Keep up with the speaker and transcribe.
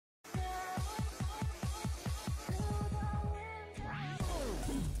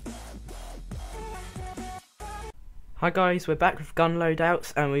Hi guys, we're back with gun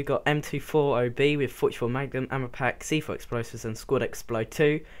loadouts and we've got M240B with 44 Magnum, ammo pack, C4 explosives and Squad Explode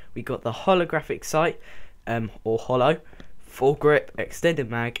 2. We got the holographic sight, or holo, full grip, extended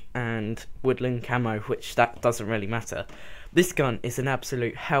mag and woodland camo, which that doesn't really matter. This gun is an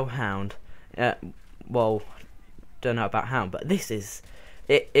absolute hellhound. Well, don't know about hound, but this is,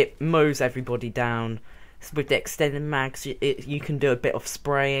 it mows everybody down. With the extended mags, you can do a bit of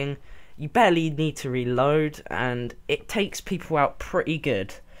spraying. You barely need to reload, and it takes people out pretty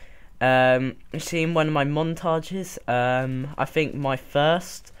good. You see in one of my montages, I think my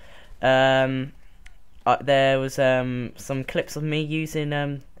first, there was some clips of me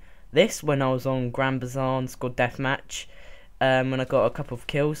using this when I was on Grand Bazaar Squad Deathmatch, when I got a couple of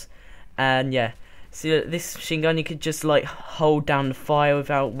kills, and yeah. So this machine gun, you could just like hold down the fire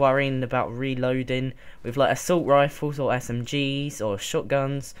without worrying about reloading. With like assault rifles or SMGs or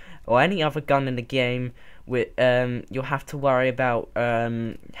shotguns or any other gun in the game, with you'll have to worry about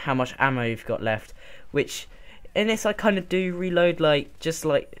how much ammo you've got left. Which in this I kind of do reload, just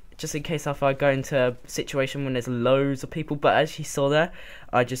in case if I go into a situation when there's loads of people. But as you saw there,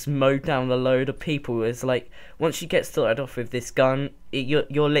 I just mowed down the load of people. It's like once you get started off with this gun,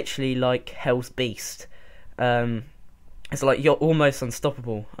 you're literally like Hell's Beast. It's like you're almost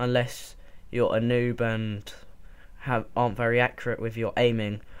unstoppable unless you're a noob and aren't very accurate with your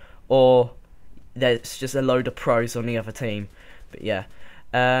aiming, or there's just a load of pros on the other team. But yeah,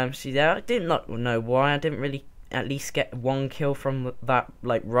 see there, I did not know why I didn't really at least get one kill from that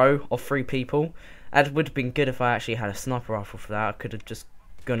like row of 3 people. It would have been good if I actually had a sniper rifle for that. I could have just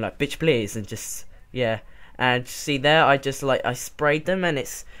gone like bitch please and just yeah. And see there, I just I sprayed them, and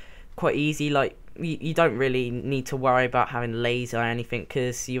it's quite easy. Like you don't really need to worry about having laser or anything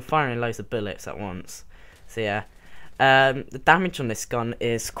because you're firing loads of bullets at once. So yeah, the damage on this gun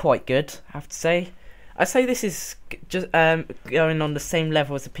is quite good, I have to say. I say this is just going on the same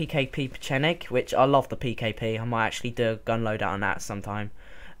level as the PKP Pechenik, which I love the PKP. I might actually do a gun loadout on that sometime.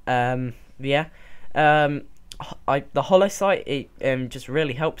 Yeah, the hollow sight, it just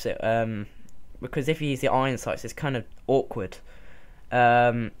really helps it. Because if you use the iron sights, it's kind of awkward.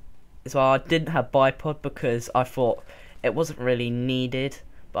 So I didn't have bipod because I thought it wasn't really needed.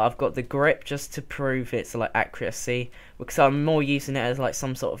 But I've got the grip just to prove its accuracy, because I'm more using it as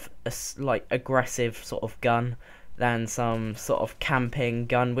some sort of aggressive sort of gun than some sort of camping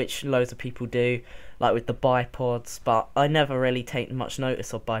gun, which loads of people do, like with the bipods. But I never really take much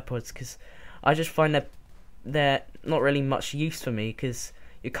notice of bipods because I just find that they're not really much use for me, because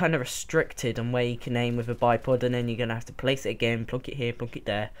you're kind of restricted on where you can aim with a bipod, and then you're gonna have to place it again, plug it here, plug it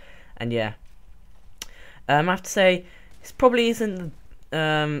there, and yeah. I have to say this probably isn't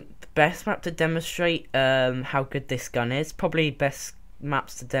the best map to demonstrate how good this gun is. Probably best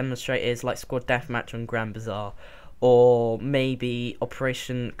maps to demonstrate is like Squad Deathmatch on Grand Bazaar, or maybe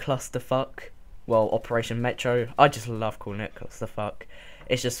Operation Clusterfuck. Well, Operation Metro. I just love calling it Clusterfuck.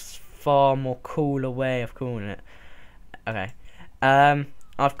 It's just far more cooler way of calling it. Okay.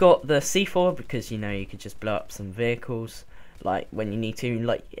 I've got the C4 because you could just blow up some vehicles when you need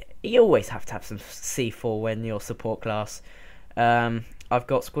to. You always have to have some C4 when you're support class. I've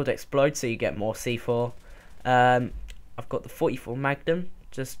got Squad Explode, so you get more C4. I've got the 44 Magnum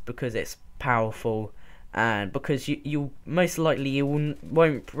just because it's powerful, and because you most likely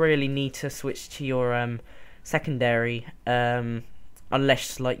won't really need to switch to your secondary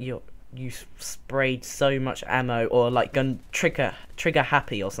unless you sprayed so much ammo or gun trigger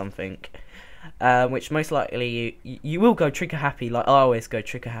happy or something. Which most likely you will go trigger happy. I always go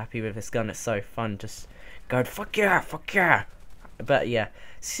trigger happy with this gun. It's so fun, just going fuck yeah. But yeah,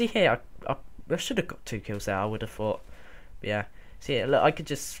 see here, I should have got 2 kills there, I would have thought. But yeah, see here, look, I could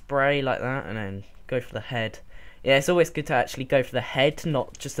just spray like that and then go for the head. Yeah, it's always good to actually go for the head,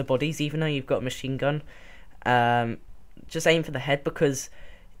 not just the bodies, even though you've got a machine gun. Just aim for the head, because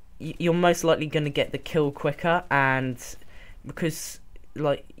you're most likely going to get the kill quicker, and because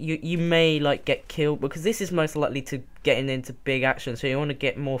you may get killed, because this is most likely to getting into big action, so you want to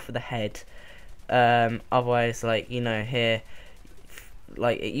get more for the head. Otherwise, here,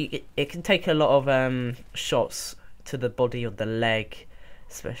 it can take a lot of shots to the body or the leg,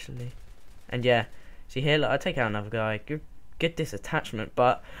 especially. And yeah, see here, I take out another guy. Good disattachment,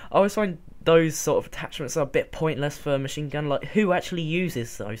 but I always find those sort of attachments are a bit pointless for a machine gun. Who actually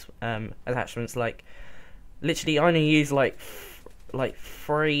uses those attachments? Literally, I only use 3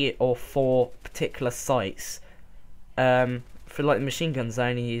 or 4 particular sights. For the machine guns, I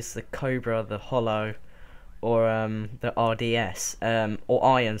only use the Cobra, the Hollow, or the RDS, or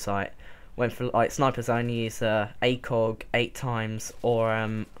Iron Sight. When for snipers, I only use ACOG 8 times,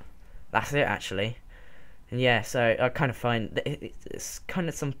 or that's it actually. And yeah, so I kind of find that it's kind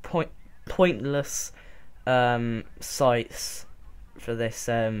of some pointless sites for this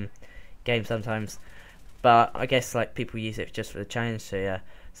game sometimes. But I guess like people use it just for the challenge, so yeah.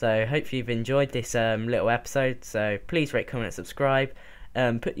 So hopefully you've enjoyed this little episode. So please rate, comment, and subscribe.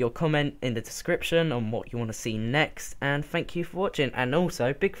 Put your comment in the description on what you want to see next. And thank you for watching. And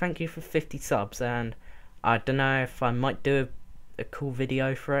also, big thank you for 50 subs. And I don't know if I might do a cool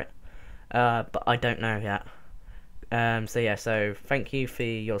video for it. But I don't know yet. So yeah, so thank you for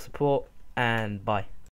your support. And bye.